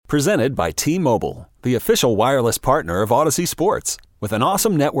Presented by T-Mobile, the official wireless partner of Odyssey Sports. With an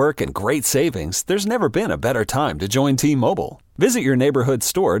awesome network and great savings, there's never been a better time to join T-Mobile. Visit your neighborhood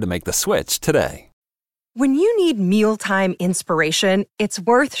store to make the switch today. When you need mealtime inspiration, it's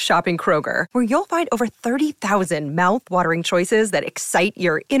worth shopping Kroger, where you'll find over 30,000 mouth-watering choices that excite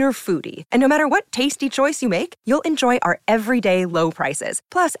your inner foodie. And no matter what tasty choice you make, you'll enjoy our everyday low prices,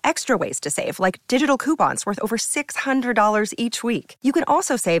 plus extra ways to save, like digital coupons worth over $600 each week. You can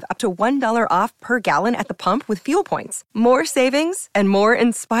also save up to $1 off per gallon at the pump with fuel points. More savings and more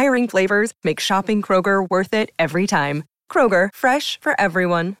inspiring flavors make shopping Kroger worth it every time. Kroger, fresh for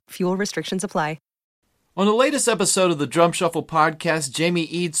everyone. Fuel restrictions apply. On the latest episode of the Drum Shuffle podcast, Jamie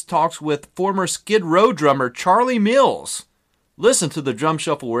Eads talks with former Skid Row drummer Charlie Mills. Listen to the Drum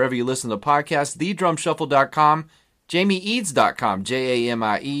Shuffle wherever you listen to podcasts, thedrumshuffle.com, jamieeads.com,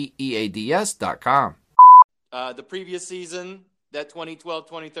 JAMIEEADS.com. The previous season, that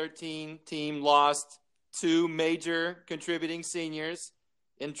 2012-2013 team lost two major contributing seniors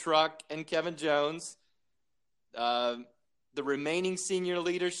in Truck and Kevin Jones. The remaining senior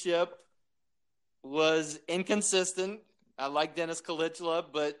leadership was inconsistent. I like Dennis Kalichla,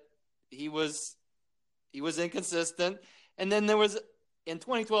 but he was inconsistent. And then there was, in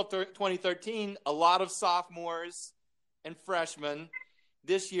 2012-2013, a lot of sophomores and freshmen.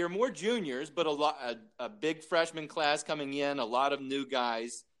 This year, more juniors, but a big freshman class coming in, a lot of new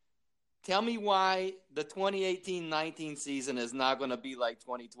guys. Tell me why the 2018-19 season is not going to be like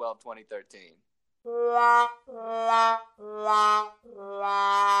 2012-2013.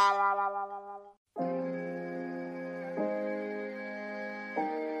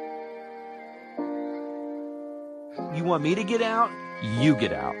 You want me to get out? You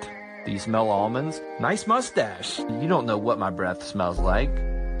get out. Do you smell almonds? Nice mustache. You don't know what my breath smells like.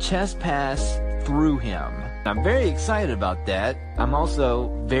 Chest pass through him. I'm very excited about that. I'm also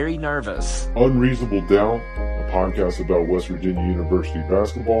very nervous. Unreasonable Doubt, a podcast about West Virginia University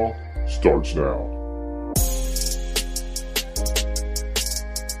basketball, starts now.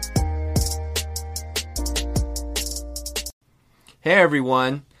 Hey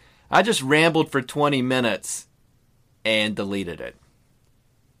everyone, I just rambled for 20 minutes and deleted it.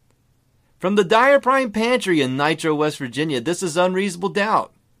 From the Dyer Prime Pantry in Nitro, West Virginia, this is Unreasonable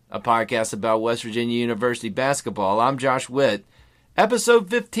Doubt, a podcast about West Virginia University basketball. I'm Josh Witt. Episode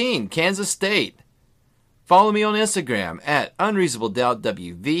 15, Kansas State. Follow me on Instagram at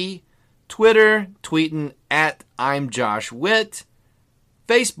UnreasonableDoubtWV, Twitter, tweeting at I'm Josh Witt,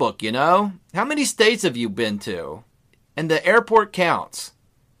 Facebook, you know. How many states have you been to? And the airport counts.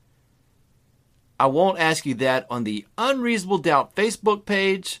 I won't ask you that on the Unreasonable Doubt Facebook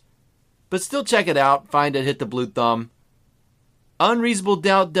page, but still check it out. Find it, hit the blue thumb.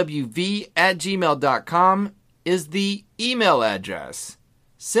 UnreasonableDoubtWV@gmail.com is the email address.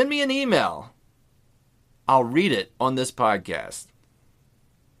 Send me an email. I'll read it on this podcast.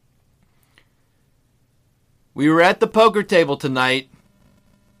 We were at the poker table tonight.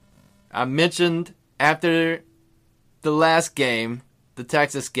 I mentioned after the last game, the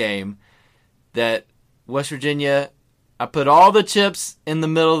Texas game, that West Virginia, I put all the chips in the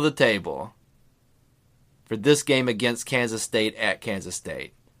middle of the table for this game against Kansas State at Kansas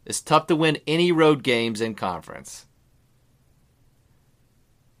State. It's tough to win any road games in conference.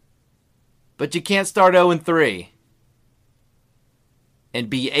 But you can't start 0-3 and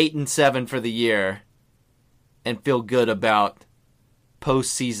be 8-7 for the year and feel good about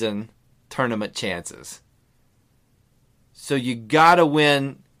postseason tournament chances. So you gotta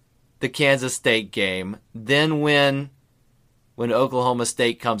win the Kansas State game, then win when Oklahoma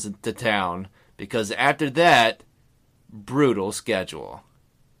State comes into town, because after that, brutal schedule.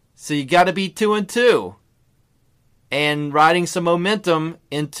 So you gotta be 2-2 and riding some momentum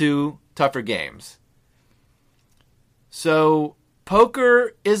into tougher games. So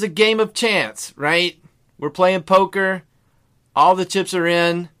poker is a game of chance, right? We're playing poker, all the chips are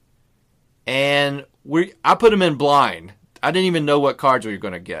in, and I put them in blind. I didn't even know what cards we were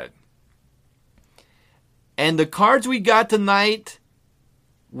going to get. And the cards we got tonight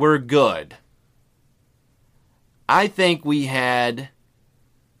were good. I think we had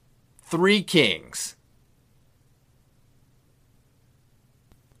 3 kings.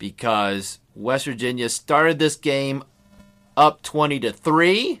 Because West Virginia started this game up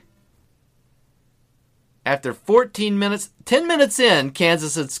 20-3. After 14 minutes, 10 minutes in,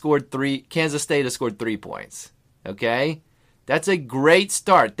 Kansas State had scored 3 points. Okay? That's a great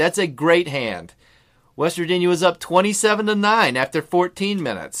start. That's a great hand. West Virginia was up 27-9 after 14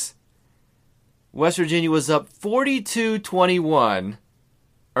 minutes. West Virginia was up 42-21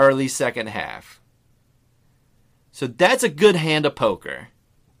 early second half. So that's a good hand of poker.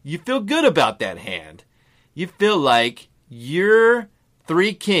 You feel good about that hand. You feel like your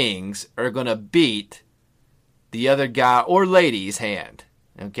 3 kings are going to beat the other guy or lady's hand.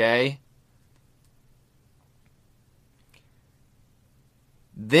 Okay?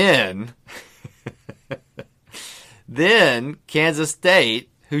 Then Kansas State,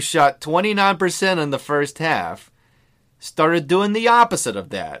 who shot 29% in the first half, started doing the opposite of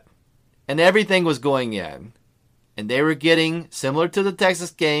that. And everything was going in. And they were getting, similar to the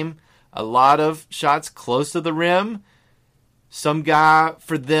Texas game, a lot of shots close to the rim. Some guy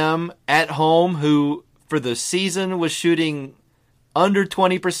for them at home who, for the season, was shooting under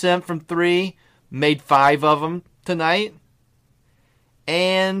 20% from 3, made 5 of them tonight.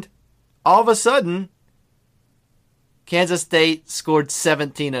 And all of a sudden, Kansas State scored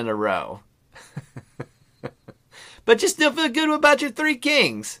 17 in a row. But you still feel good about your 3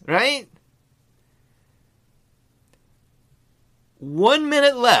 kings, right? 1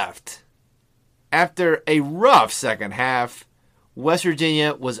 minute left. After a rough second half, West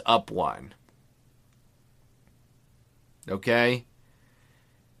Virginia was up 1. Okay?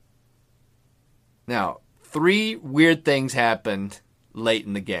 Now, 3 weird things happened late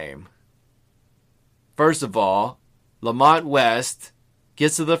in the game. First of all, Lamont West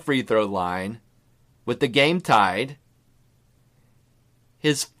gets to the free throw line with the game tied.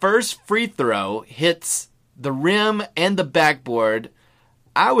 His first free throw hits the rim and the backboard,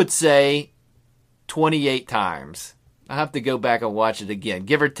 I would say 28 times. I'll have to go back and watch it again,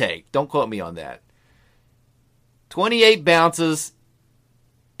 give or take. Don't quote me on that. 28 bounces,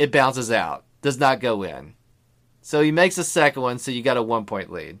 it bounces out. Does not go in. So he makes a second one, so you got a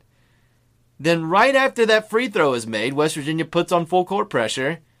 1-point lead. Then right after that free throw is made, West Virginia puts on full court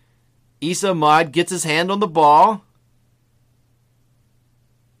pressure. Issa Ahmad gets his hand on the ball.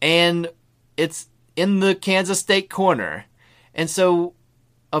 And it's in the Kansas State corner. And so,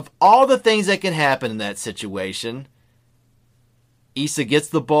 of all the things that can happen in that situation, Issa gets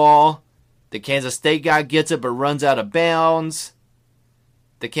the ball. The Kansas State guy gets it but runs out of bounds.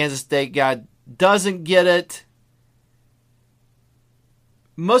 The Kansas State guy doesn't get it.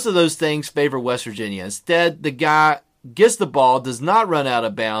 Most of those things favor West Virginia. Instead, the guy gets the ball, does not run out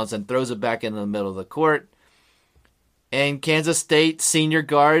of bounds, and throws it back into the middle of the court. And Kansas State senior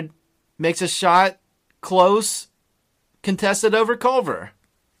guard makes a shot close, contested over Culver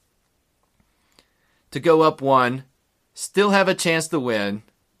to go up 1, still have a chance to win.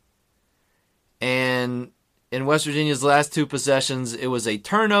 And in West Virginia's last 2 possessions, it was a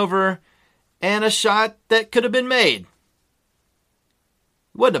turnover and a shot that could have been made.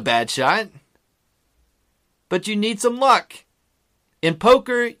 Wasn't a bad shot. But you need some luck. In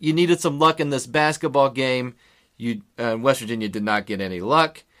poker, you needed some luck in this basketball game. West Virginia did not get any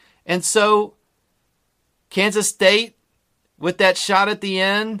luck. And so, Kansas State, with that shot at the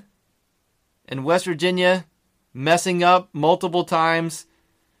end, and West Virginia messing up multiple times,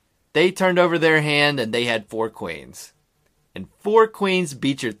 they turned over their hand and they had 4 queens. And 4 queens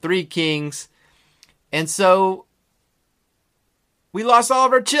beat your 3 kings. And so, we lost all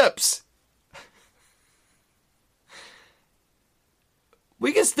of our chips.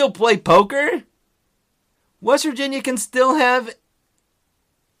 We can still play poker. West Virginia can still have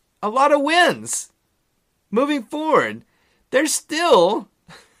a lot of wins moving forward. There's still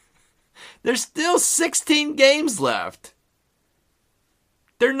 16 games left.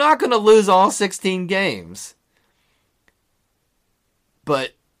 They're not going to lose all 16 games.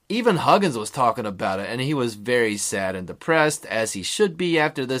 But even Huggins was talking about it, and he was very sad and depressed, as he should be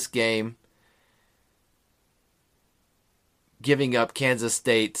after this game, giving up Kansas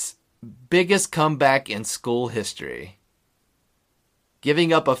State's biggest comeback in school history.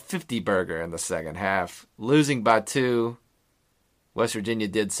 Giving up a 50-burger in the second half, losing by 2. West Virginia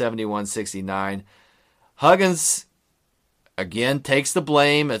did 71-69. Huggins, again, takes the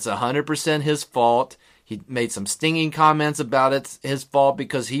blame. It's 100% his fault. He made some stinging comments about it's his fault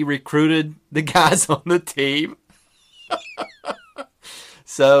because he recruited the guys on the team.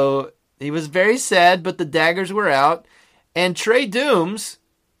 So he was very sad, but the daggers were out. And Trey Dooms,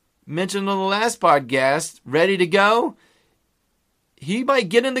 mentioned on the last podcast, ready to go. He might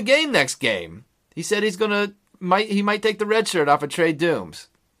get in the game next game. He said he might take the red shirt off of Trey Dooms.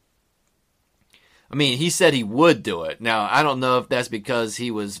 I mean, he said he would do it. Now, I don't know if that's because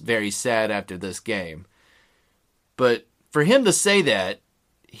he was very sad after this game. But for him to say that,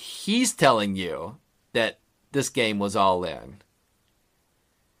 he's telling you that this game was all in.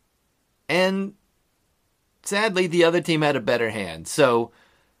 And sadly, the other team had a better hand. So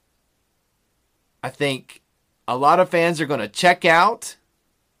I think a lot of fans are going to check out.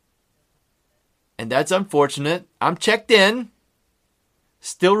 And that's unfortunate. I'm checked in.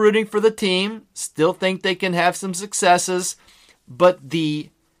 Still rooting for the team. Still think they can have some successes. But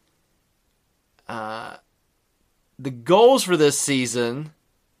the goals for this season,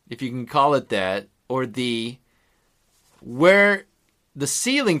 if you can call it that, or where the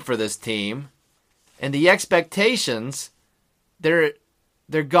ceiling for this team and the expectations, they're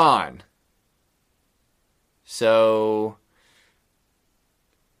gone. So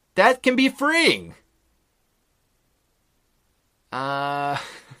that can be freeing.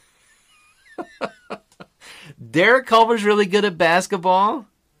 Derek Culver's really good at basketball.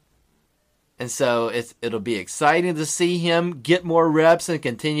 And so it'll be exciting to see him get more reps and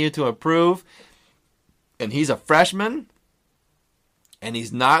continue to improve. And he's a freshman. And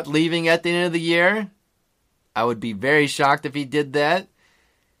he's not leaving at the end of the year. I would be very shocked if he did that.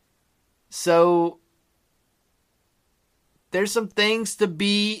 So there's some things to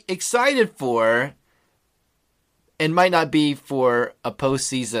be excited for. And might not be for a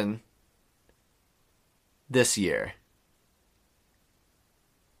postseason this year.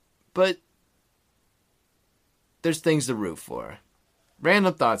 But there's things to root for.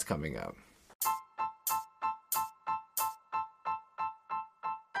 Random thoughts coming up.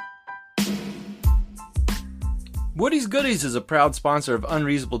 Woody's Goodies is a proud sponsor of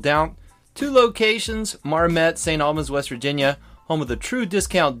Unreasonable Doubt. 2 locations, Marmet, St. Albans, West Virginia, home of the true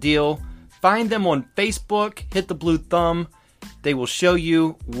discount deal. Find them on Facebook, hit the blue thumb. They will show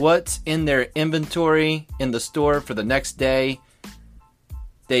you what's in their inventory in the store for the next day.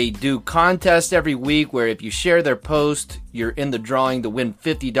 They do contests every week where if you share their post, you're in the drawing to win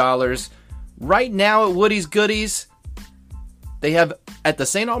 $50. Right now at Woody's Goodies, they have at the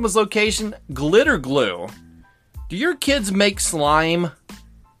St. Albans location, glitter glue. Do your kids make slime?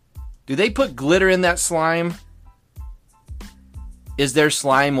 Do they put glitter in that slime? Is there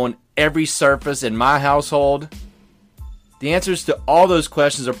slime on every surface in my household? The answers to all those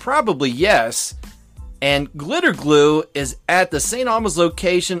questions are probably yes. And glitter glue is at the St. Albans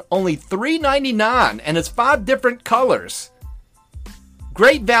location, only $3.99, and it's 5 different colors.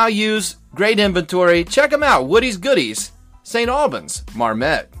 Great values, great inventory. Check them out. Woody's Goodies, St. Albans,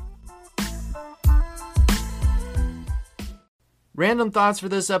 Marmet. Random thoughts for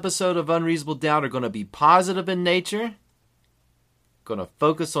this episode of Unreasonable Doubt are going to be positive in nature. Going to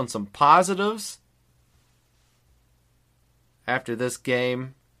focus on some positives after this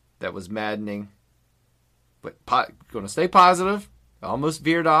game that was maddening. But going to stay positive. Almost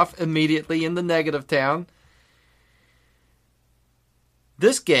veered off immediately in the negative town.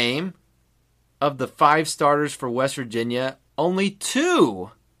 This game, of the 5 starters for West Virginia, only 2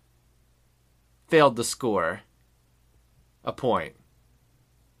 failed to score a point.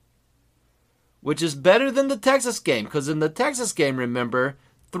 Which is better than the Texas game, because in the Texas game, remember,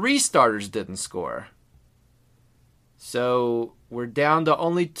 3 starters didn't score. So we're down to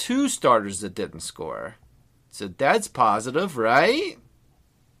only 2 starters that didn't score. So that's positive, right?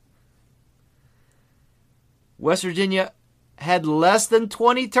 West Virginia had less than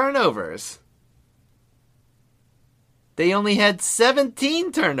 20 turnovers. They only had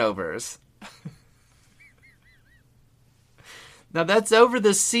 17 turnovers. Now that's over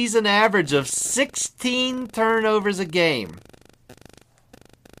the season average of 16 turnovers a game.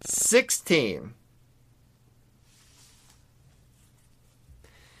 16.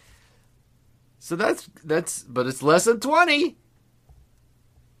 So that's but it's less than 20.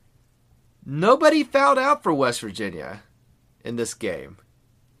 Nobody fouled out for West Virginia in this game.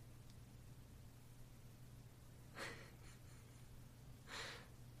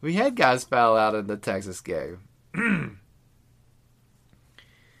 We had guys foul out in the Texas game.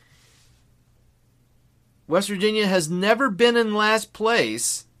 West Virginia has never been in last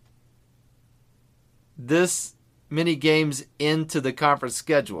place this many games into the conference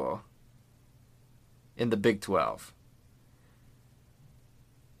schedule in the Big 12.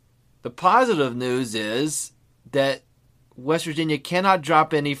 The positive news is that West Virginia cannot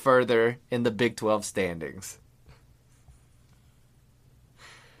drop any further in the Big 12 standings.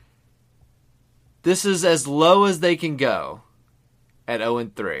 This is as low as they can go at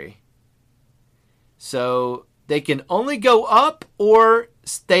 0-3. So they can only go up or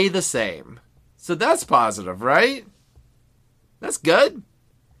stay the same. So that's positive, right? That's good.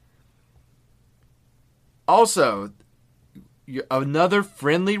 Also, another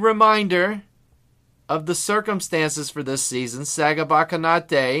friendly reminder of the circumstances for this season. Sagaba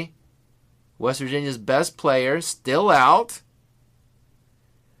Konate, West Virginia's best player, still out.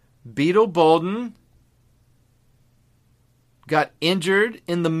 Beetle Bolden got injured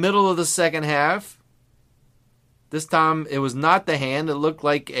in the middle of the second half. This time it was not the hand. It looked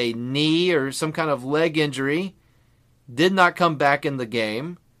like a knee or some kind of leg injury. did not come back in the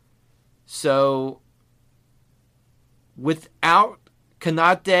game. So without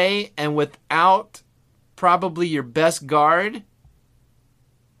Konate and without probably your best guard,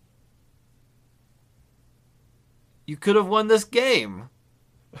 you could have won this game.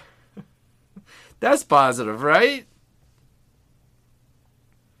 That's positive, right?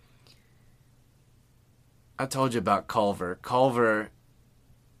 I told you about Culver. Culver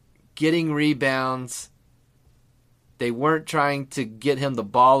getting rebounds. They weren't trying to get him the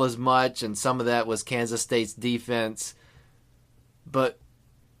ball as much, and some of that was Kansas State's defense. But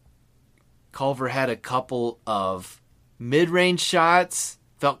Culver had a couple of mid-range shots.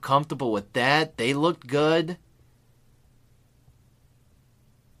 Felt comfortable with that. They looked good.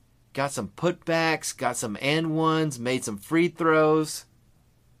 Got some putbacks, got some and ones, made some free throws.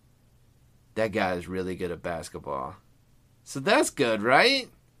 That guy is really good at basketball. So that's good, right?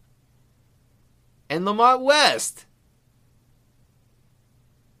 And Lamont West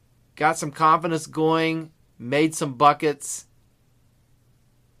got some confidence going, made some buckets.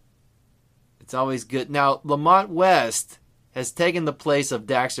 It's always good. Now, Lamont West has taken the place of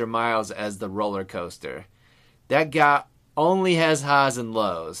Daxter Miles as the roller coaster. That guy only has highs and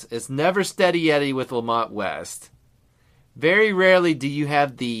lows. It's never steady Eddie with Lamont West. Very rarely do you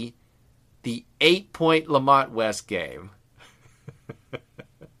have the 8-point Lamont West game.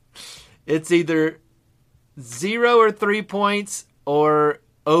 It's either 0 or 3 points or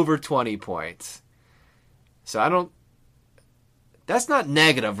over 20 points. So that's not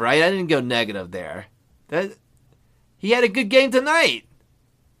negative, right? I didn't go negative there. He had a good game tonight.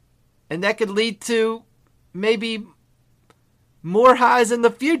 And that could lead to maybe more highs in the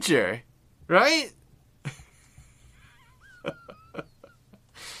future, right?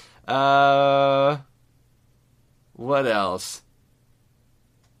 What else?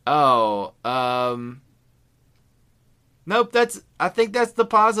 Oh, nope, I think that's the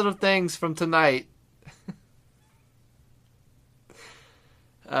positive things from tonight.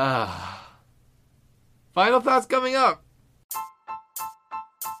 Final thoughts coming up.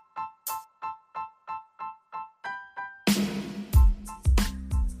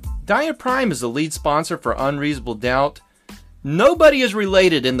 Diet Prime is the lead sponsor for Unreasonable Doubt. Nobody is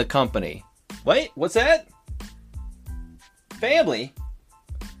related in the company. Wait, what's that? Family?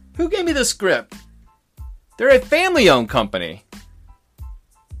 Who gave me the script? They're a family-owned company.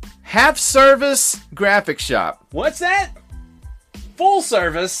 Half Service Graphic Shop. What's that? Full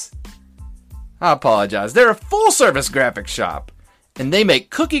service? I apologize. They're a full-service graphic shop. And they make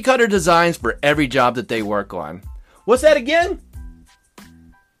cookie-cutter designs for every job that they work on. What's that again?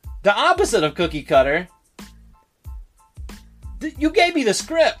 The opposite of cookie-cutter. You gave me the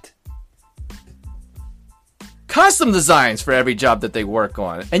script. Custom designs for every job that they work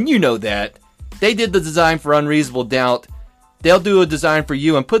on. And you know that. They did the design for Unreasonable Doubt. They'll do a design for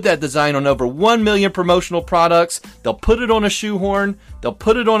you and put that design on over 1 million promotional products. They'll put it on a shoehorn. They'll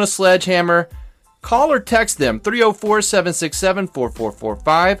put it on a sledgehammer. Call or text them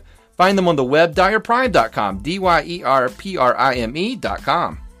 304-767-4445. Find them on the web, dyerprime.com,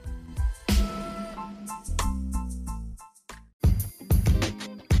 dyerprime.com.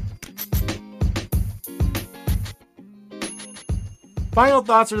 Final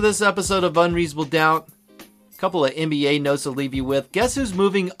thoughts for this episode of Unreasonable Doubt. A couple of NBA notes to leave you with. Guess who's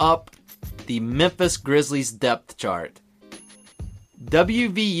moving up the Memphis Grizzlies depth chart?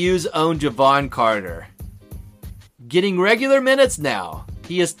 WVU's own Jevon Carter. Getting regular minutes now.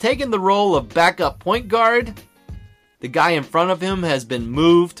 He has taken the role of backup point guard. The guy in front of him has been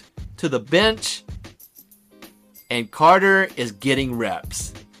moved to the bench. And Carter is getting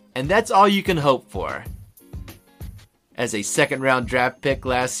reps. And that's all you can hope for. As a second-round draft pick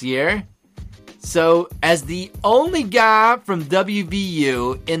last year. So, as the only guy from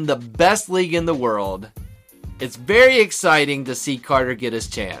WVU in the best league in the world, it's very exciting to see Carter get his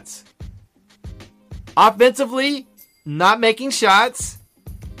chance. Offensively, not making shots,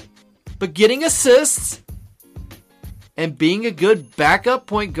 but getting assists and being a good backup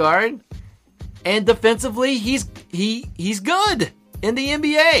point guard. And defensively, he's good in the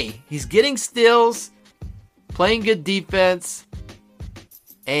NBA. He's getting steals, playing good defense,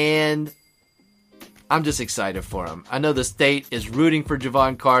 and I'm just excited for him. I know the state is rooting for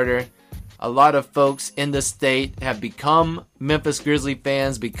Jevon Carter. A lot of folks in the state have become Memphis Grizzlies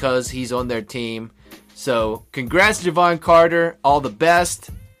fans because he's on their team. So congrats, Jevon Carter. All the best.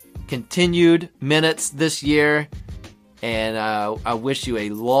 Continued minutes this year. And I wish you a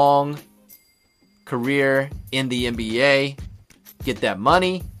long career in the NBA. Get that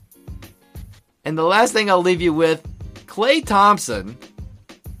money. And the last thing I'll leave you with, Klay Thompson,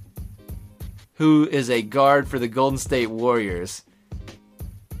 who is a guard for the Golden State Warriors.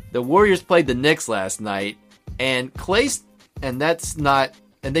 The Warriors played the Knicks last night, and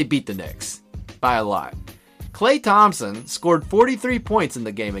they beat the Knicks by a lot. Klay Thompson scored 43 points in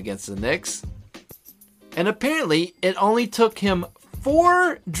the game against the Knicks, and apparently it only took him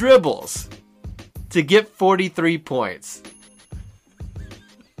 4 dribbles to get 43 points.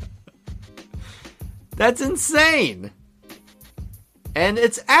 That's insane. And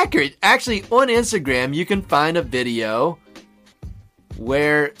it's accurate. Actually, on Instagram, you can find a video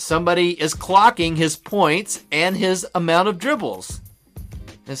where somebody is clocking his points and his amount of dribbles.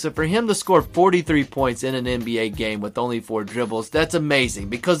 And so for him to score 43 points in an NBA game with only 4 dribbles, that's amazing.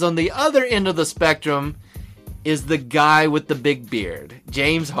 Because on the other end of the spectrum is the guy with the big beard,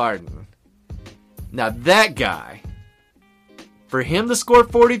 James Harden. Now that guy, for him to score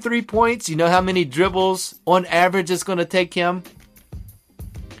 43 points, you know how many dribbles on average it's going to take him?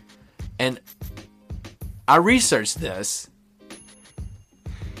 And I researched this.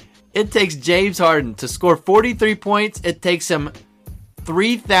 It takes James Harden to score 43 points. It takes him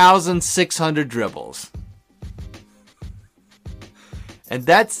 3,600 dribbles. And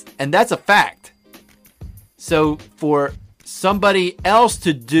that's a fact. So for somebody else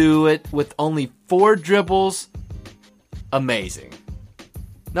to do it with only 4 dribbles, amazing.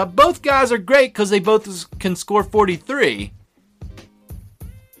 Now both guys are great because they both can score 43.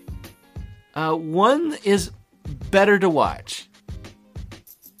 One is better to watch.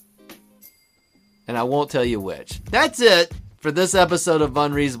 And I won't tell you which. That's it for this episode of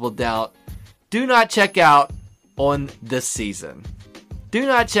Unreasonable Doubt. Do not check out on this season. Do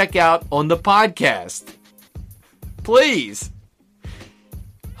not check out on the podcast. Please.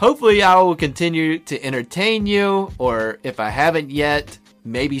 Hopefully I will continue to entertain you, or if I haven't yet,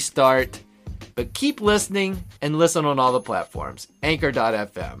 maybe start. But keep listening and listen on all the platforms.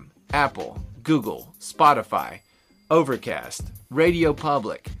 Anchor.fm, Apple, Google, Spotify, Overcast, Radio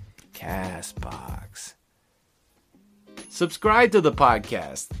Public, CastBox. Subscribe to the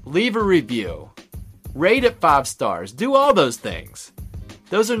podcast. Leave a review. Rate it 5 stars. Do all those things.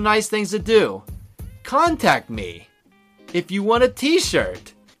 Those are nice things to do. Contact me if you want a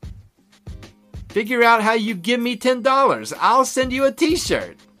t-shirt. Figure out how you give me $10. I'll send you a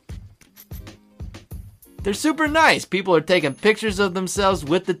t-shirt. They're super nice. People are taking pictures of themselves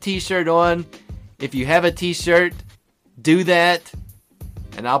with the t-shirt on. If you have a t-shirt, do that.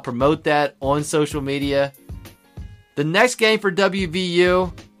 And I'll promote that on social media. The next game for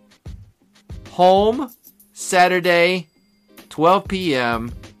WVU, home, Saturday, 12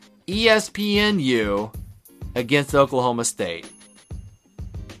 p.m., ESPNU against Oklahoma State.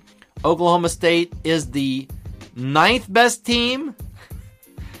 Oklahoma State is the 9th best team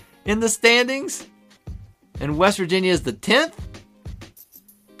in the standings, and West Virginia is the 10th.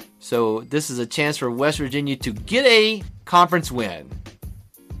 So this is a chance for West Virginia to get a conference win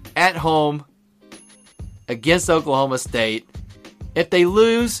at home against Oklahoma State. If they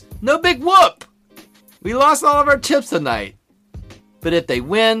lose, no big whoop. We lost all of our chips tonight. But if they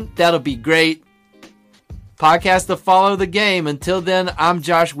win, that'll be great. Podcast to follow the game. Until then, I'm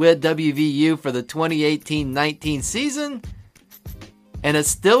Josh Witt, WVU for the 2018-19 season. And it's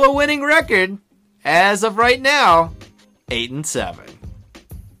still a winning record. As of right now, 8-7.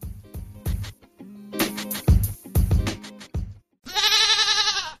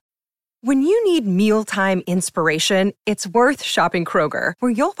 When you need mealtime inspiration, it's worth shopping Kroger,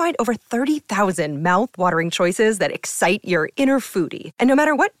 where you'll find over 30,000 mouth-watering choices that excite your inner foodie. And no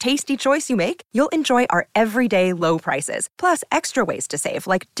matter what tasty choice you make, you'll enjoy our everyday low prices, plus extra ways to save,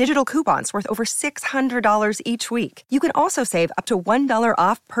 like digital coupons worth over $600 each week. You can also save up to $1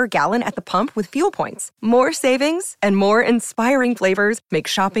 off per gallon at the pump with fuel points. More savings and more inspiring flavors make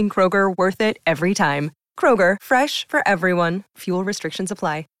shopping Kroger worth it every time. Kroger, fresh for everyone. Fuel restrictions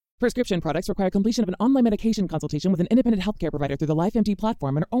apply. Prescription products require completion of an online medication consultation with an independent healthcare provider through the LifeMD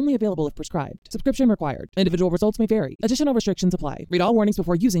platform and are only available if prescribed. Subscription required. Individual results may vary. Additional restrictions apply. Read all warnings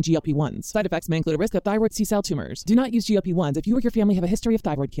before using GLP-1s. Side effects may include a risk of thyroid C-cell tumors. Do not use GLP-1s if you or your family have a history of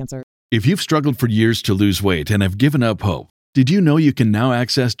thyroid cancer. If you've struggled for years to lose weight and have given up hope, did you know you can now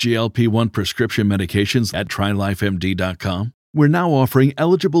access GLP-1 prescription medications at TryLifeMD.com? We're now offering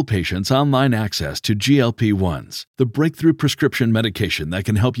eligible patients online access to GLP-1s, the breakthrough prescription medication that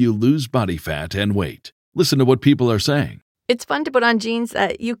can help you lose body fat and weight. Listen to what people are saying. It's fun to put on jeans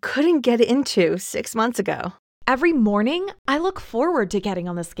that you couldn't get into 6 months ago. Every morning, I look forward to getting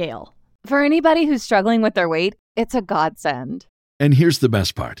on the scale. For anybody who's struggling with their weight, it's a godsend. And here's the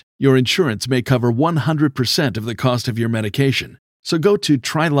best part. Your insurance may cover 100% of the cost of your medication. So go to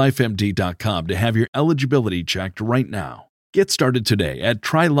TryLifeMD.com to have your eligibility checked right now. Get started today at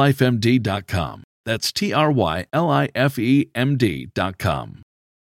trylifemd.com. That's TRYLIFEMD.com.